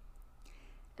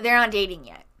 they're not dating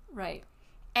yet. Right.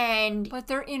 But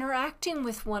they're interacting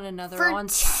with one another on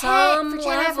some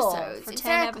level. For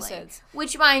 10 episodes.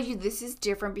 Which, mind you, this is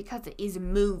different because it is a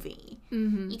movie.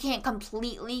 You can't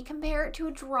completely compare it to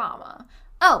a drama.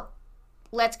 The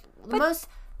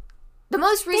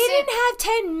most recent... They didn't have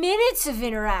 10 minutes of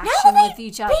interaction with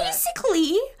each other.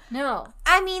 Basically. No.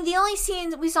 I mean, the only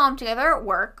scenes we saw them together at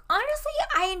work, honestly,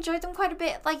 I enjoyed them quite a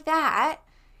bit like that.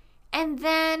 And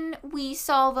then we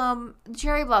saw them, the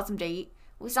cherry blossom date.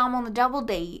 We saw him on the double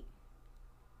date,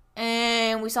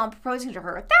 and we saw him proposing to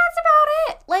her. That's about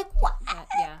it. Like, what?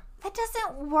 That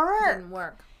doesn't work. It didn't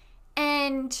work.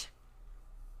 And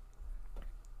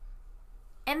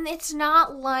And it's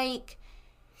not like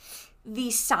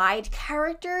the side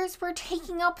characters were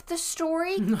taking up the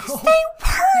story. Because they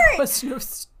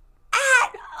weren't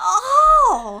at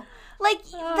all. Like,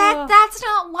 that's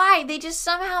not why. They just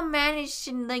somehow managed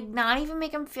to, like, not even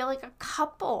make them feel like a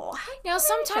couple. Now,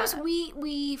 sometimes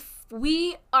we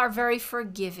are very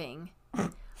forgiving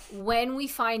when we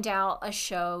find out a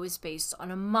show is based on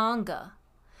a manga.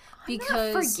 Because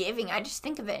I'm not forgiving. I just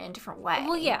think of it in a different way.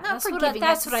 Well, yeah, not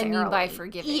that's what I mean by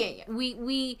forgiving. Yeah.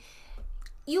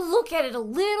 You look at it a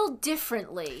little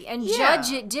differently and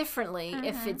judge it differently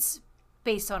if it's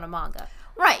based on a manga.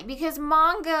 Right, because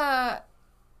manga,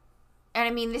 and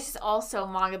I mean, this is also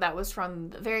manga that was from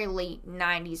the very late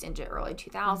 90s into early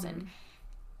 2000.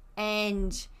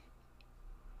 And,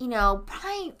 you know,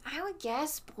 probably, I would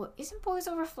guess, isn't Boys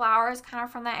Over Flowers kind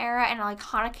of from that era? And, like,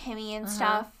 Hanakimi and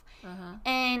stuff.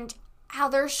 And how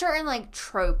there are certain, like,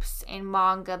 tropes in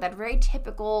manga that are very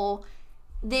typical.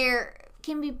 There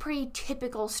can be pretty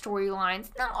typical storylines.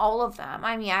 Not all of them.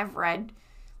 I mean, I've read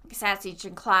like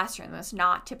Assassination Classroom. That's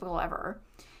not typical ever.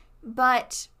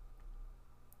 But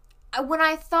when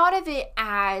I thought of it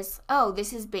as, oh,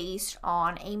 this is based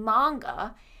on a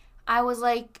manga, I was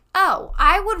like, oh,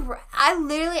 I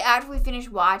literally, after we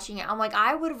finished watching it, I'm like,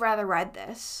 I would have rather read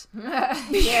this.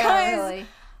 Yeah, really.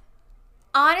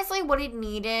 Honestly, what it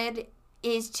needed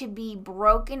is to be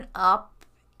broken up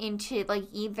into, like,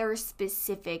 either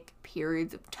specific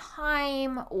periods of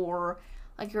time or,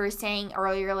 like you were saying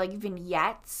earlier, like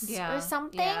vignettes or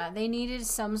something. Yeah, they needed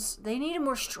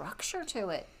more structure to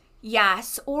it.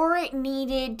 Yes, or it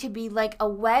needed to be like a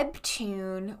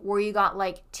webtoon where you got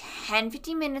like 10,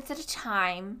 15 minutes at a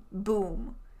time,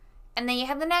 boom. And then you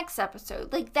have the next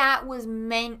episode. Like, that was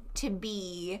meant to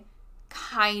be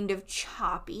kind of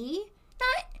choppy.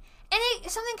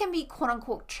 Something can be quote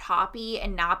unquote choppy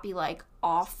and not be like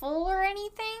awful or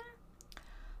anything.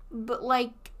 But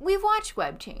like, we've watched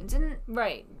webtoons and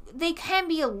they can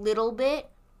be a little bit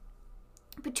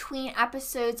between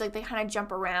episodes, like they kind of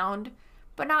jump around,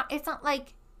 but it's not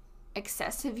like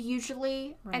excessive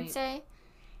usually, I'd say.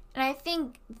 And I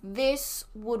think this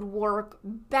would work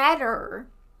better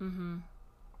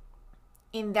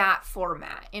in that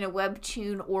format, in a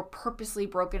webtoon or purposely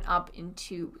broken up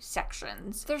into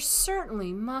sections. There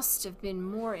certainly must have been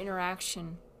more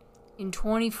interaction in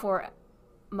 24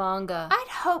 manga. I'd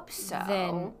hope so.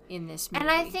 Than in this movie. And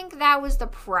I think that was the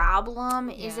problem,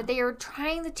 is that they were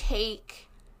trying to take,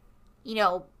 you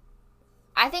know,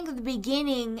 I think the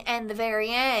beginning and the very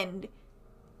end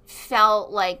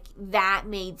felt like that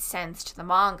made sense to the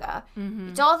manga.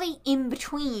 It's all the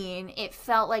in-between. It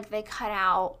felt like they cut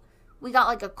out, we got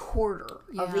like a quarter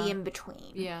of the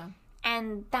in-between. Yeah.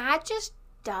 And that just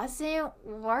doesn't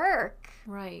work.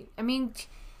 Right. I mean,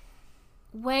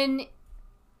 when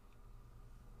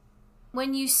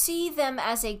you see them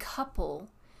as a couple,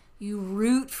 you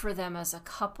root for them as a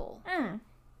couple.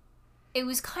 It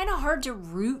was kind of hard to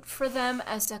root for them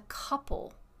as a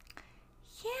couple.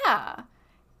 Yeah.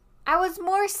 I was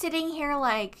more sitting here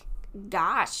like,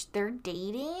 gosh, they're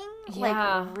dating?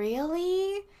 Yeah. Like,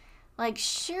 really? Like,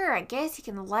 sure, I guess you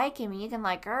can like him and you can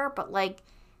like her, but like,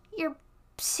 you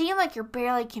seem like you're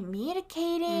barely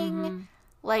communicating.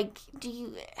 Like, do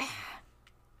you...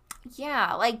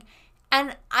 Yeah, like...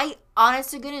 And I,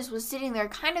 honest to goodness, was sitting there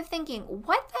kind of thinking,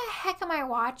 what the heck am I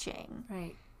watching?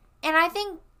 Right. And I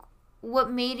think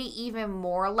what made it even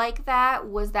more like that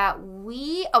was that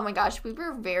oh my gosh, we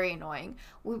were very annoying.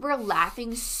 We were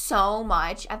laughing so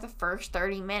much at the first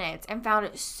 30 minutes and found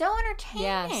it so entertaining.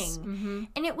 Yes.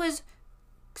 And it was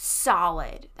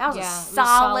solid. That was a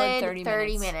solid solid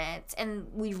 30 minutes.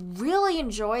 And we really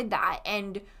enjoyed that.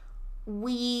 And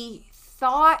I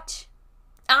thought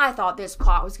this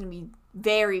plot was going to be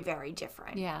very, very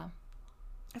different. Yeah.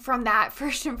 From that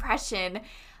first impression,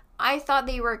 I thought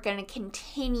they were going to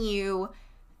continue.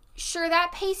 Sure,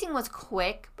 that pacing was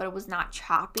quick, but it was not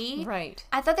choppy. Right.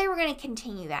 I thought they were going to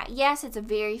continue that. Yes, it's a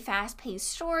very fast-paced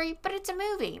story, but it's a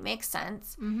movie. It makes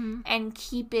sense. And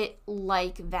keep it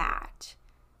like that.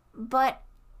 But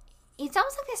it's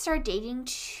almost like they started dating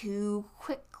too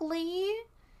quickly.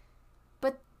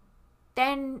 But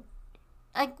then,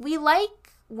 like, we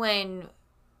like when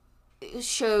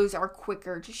shows are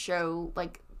quicker to show,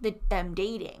 like, them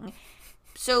dating.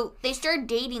 So they started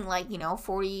dating, like,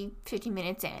 40, 50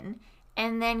 minutes in.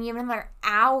 And then you have another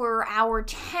hour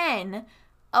 10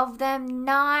 of them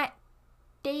not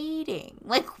dating.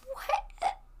 Like,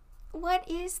 what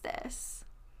is this?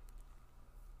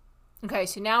 Okay,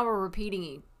 so now we're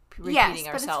repeating Yes,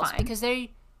 but ourselves. it's fine. Because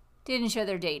they didn't show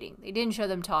their dating. They didn't show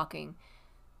them talking.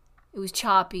 It was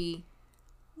choppy.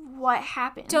 What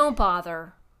happened? Don't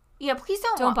bother. Yeah, please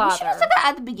don't bother. We should have said that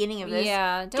at the beginning of this.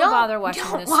 Yeah, don't bother watching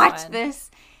don't this watch one. this.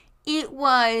 It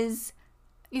was...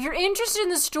 If you're interested in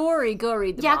the story, go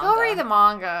read the Yeah, manga. go read the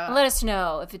manga. Let us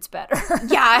know if it's better.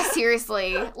 Yeah,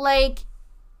 seriously. Like,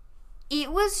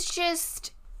 it was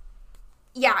just...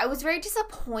 Yeah, it was very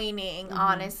disappointing,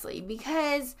 honestly,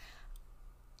 because...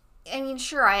 I mean,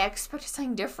 sure, I expected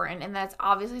something different, and that's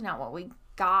obviously not what we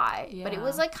got. Yeah. But it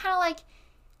was, like, kind of like...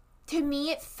 To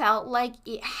me, it felt like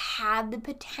it had the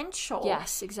potential.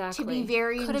 Yes, exactly. To be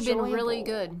very Could have enjoyable. been really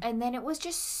good. And then it was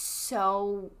just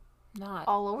so not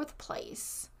all over the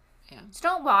place. Yeah. So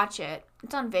don't watch it.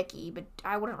 It's on Viki, but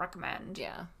I wouldn't recommend.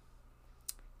 Yeah.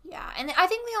 Yeah. And I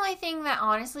think the only thing that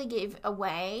honestly gave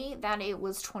away that it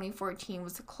was 2014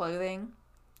 was the clothing.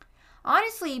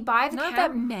 Honestly, by the Not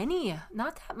that many.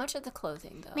 Not that much of the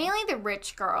clothing, though. Mainly the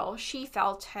rich girl. She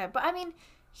felt it. But, I mean,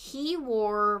 he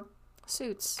wore...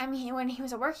 suits. I mean, when he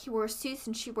was at work, he wore suits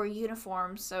and she wore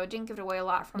uniforms, so it didn't give it away a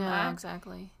lot from that. Yeah,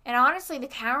 exactly. And honestly, the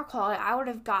camera quality, I would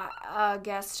have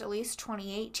guessed at least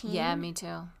 2018. Yeah, me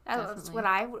too. That's what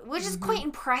which is quite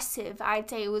impressive. I'd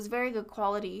say it was very good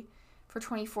quality for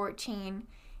 2014.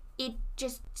 It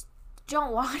just,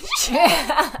 don't watch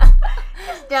it.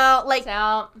 No,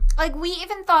 like we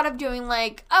even thought of doing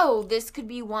like, oh, this could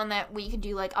be one that we could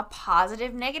do like a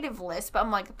positive, negative list. But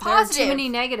I'm like, positive. There are too many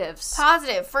negatives.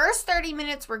 Positive. First 30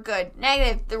 minutes were good.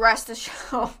 Negative, the rest of the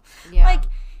show. Yeah. Like,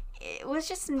 it was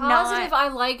just positive. I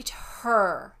liked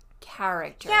her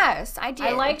character. Yes, I did.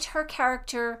 I liked her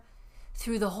character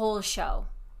through the whole show.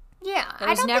 Yeah. There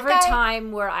was never a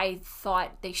time where I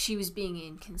thought that she was being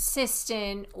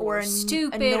inconsistent or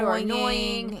stupid or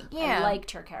annoying. Yeah. I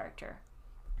liked her character.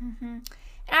 Mm-hmm.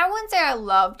 And I wouldn't say I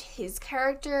loved his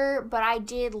character, but I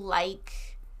did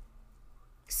like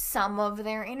some of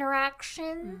their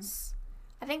interactions.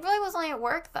 I think really was only at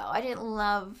work, though. I didn't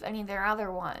love any of their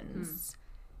other ones.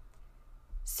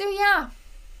 So, yeah.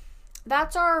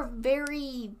 That's our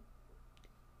very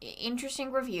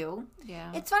interesting review.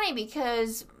 Yeah. It's funny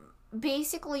because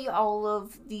basically all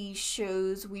of the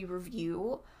shows we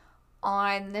review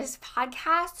on this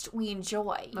podcast, we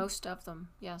enjoy. Most of them,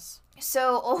 yes.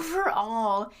 So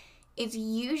overall, it's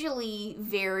usually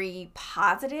very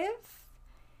positive.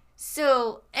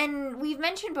 So, and we've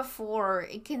mentioned before,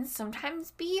 it can sometimes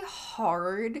be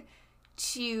hard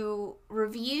to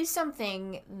review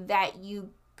something that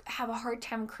you have a hard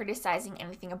time criticizing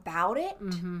anything about it.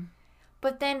 Mm-hmm.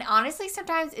 But then, honestly,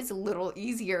 sometimes it's a little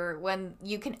easier when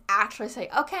you can actually say,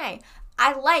 okay,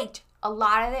 I liked a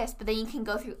lot of this, but then you can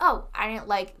go through, oh, I didn't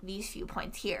like these few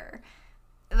points here.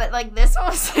 But, like, this one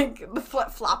was, like, the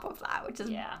flip-flop of that, which is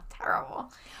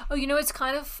terrible. Oh, you know, it's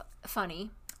kind of funny.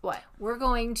 What? We're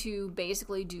going to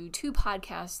basically do 2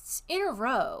 podcasts in a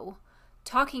row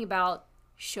talking about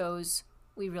shows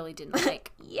we really didn't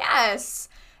like. Yes.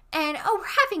 And, we're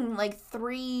having, like,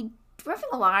 we're having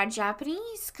a lot of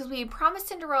Japanese, because we had promised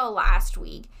Cinderella last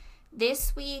week.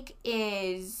 This week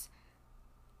is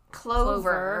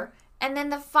Clover. And then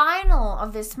the final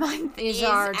of this month is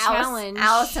our challenge.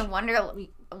 Alice in Wonderland.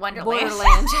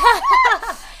 Borderland.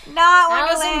 Not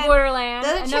Alice Wonderland. in Borderland.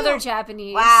 Another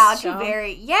Japanese Wow, show.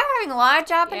 Yeah, we're having a lot of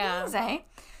Japanese, eh?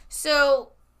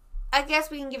 So, I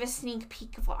guess we can give a sneak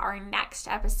peek of our next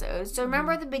episode. So,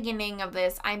 remember at the beginning of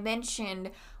this, I mentioned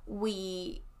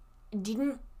we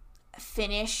didn't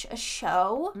finish a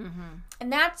show. Mm-hmm.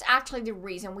 And that's actually the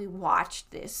reason we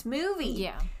watched this movie.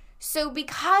 Yeah. So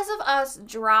because of us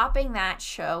dropping that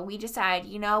show, we decided,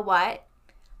 you know what?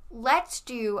 Let's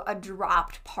do a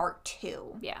dropped part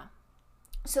 2. Yeah.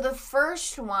 So the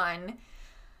first one,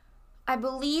 I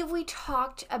believe we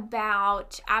talked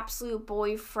about Absolute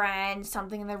Boyfriend,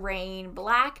 Something in the Rain,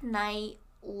 Black Knight,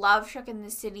 Love Struck in the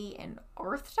City, and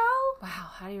Ortho? Wow,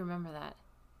 how do you remember that?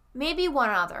 Maybe one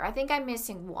other. I think I'm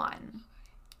missing one.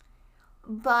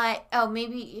 But,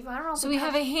 maybe, I don't know. So we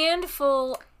have a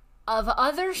handful of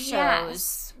other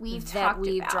shows we've dropped.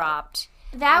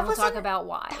 We'll talk about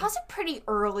why. That was a pretty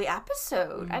early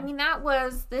episode. Mm-hmm. I mean,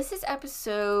 this is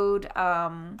episode,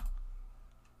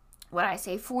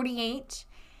 48.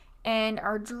 And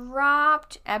our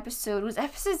dropped episod was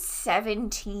episode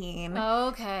 17.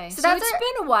 Okay. So it's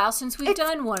been a while since we've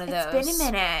done one of those. It's been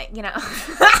a minute, you know.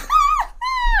 I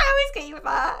always get you with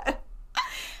that.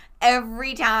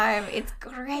 Every time. It's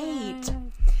great.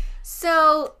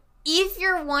 So, if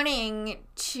you're wanting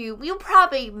to, we'll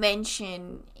probably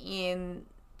mention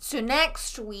so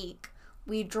next week,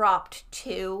 we dropped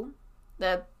 2,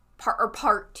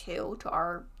 part 2 to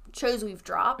our shows we've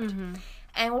dropped. Mm-hmm.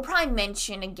 And we'll probably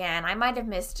mention again, I might have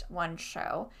missed one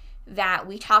show, that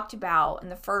we talked about in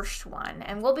the first one,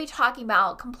 and we'll be talking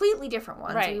about completely different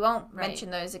ones. Right. We won't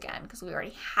mention those again because we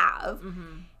already have.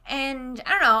 And I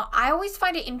don't know, I always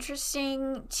find it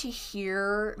interesting to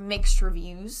hear mixed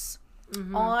reviews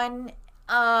on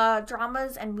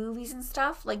dramas and movies and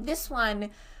stuff. Like this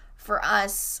one for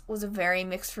us was a very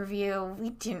mixed review. We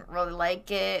didn't really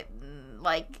like it.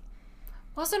 Like,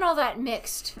 wasn't all that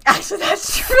mixed. actually,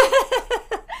 that's true.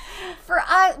 For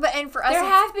us, there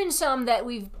have been some that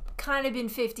we've kind of been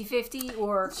 50-50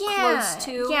 or close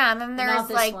to. Yeah, and then there's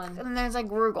there's like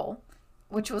Rugal,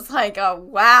 which was like, oh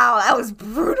wow, that was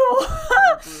brutal.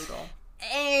 brutal.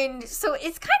 And so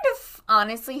it's kind of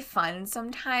honestly fun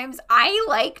sometimes. I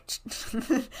liked,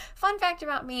 fun fact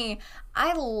about me,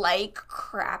 I like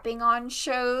crapping on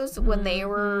shows when they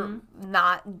were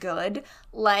not good.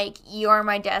 Like You're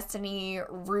My Destiny,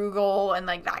 Rugal, and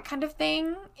like that kind of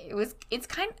thing. It's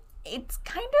kind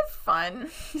of fun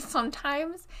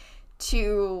sometimes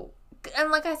to, and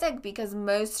like I said, because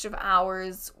most of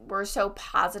ours were so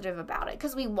positive about it.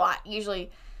 Because we watch,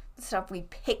 usually the stuff we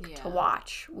pick to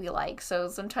watch, we like. So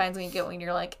sometimes when you get one,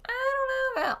 you're like, I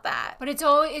don't know about that. But it's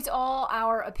all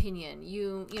our opinion.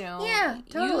 You know. Yeah,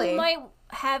 totally. You might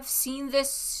have seen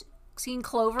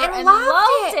Clover and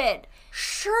loved it.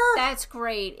 Sure. That's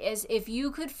great. As if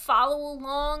you could follow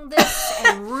along this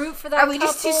and root for that couple. Are we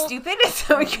just too stupid?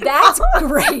 So we that's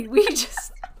great. We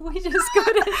just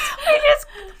couldn't.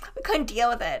 We couldn't deal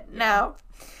with it. No.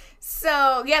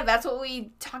 So, yeah, that's what we're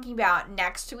talking about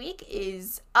next week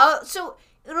is... so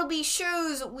it'll be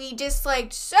shows we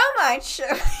disliked so much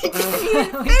we couldn't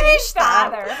even finish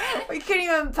them. We couldn't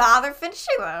even bother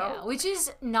finishing them. Yeah, which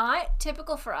is not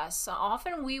typical for us. So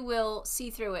often we will see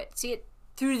it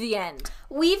through the end.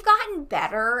 We've gotten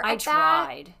better at that. I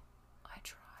tried.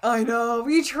 I know.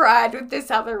 We tried with this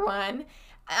other one.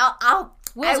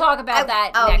 We'll talk about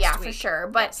that next week. Oh, yeah, for sure.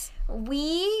 But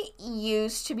we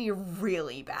used to be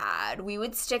really bad. We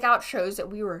would stick out shows that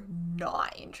we were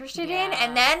not interested in.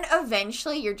 And then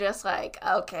eventually you're just like,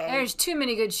 okay. There's too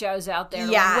many good shows out there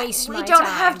to waste my time. We don't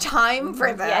have time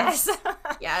for this. Yes.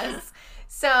 Yes.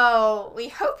 So we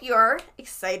hope you're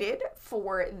excited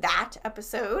for that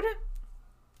episode.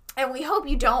 And we hope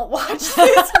you don't watch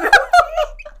this movie.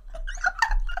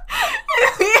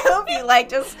 We hope you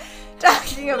liked us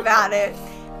talking about it.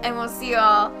 And we'll see you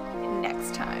all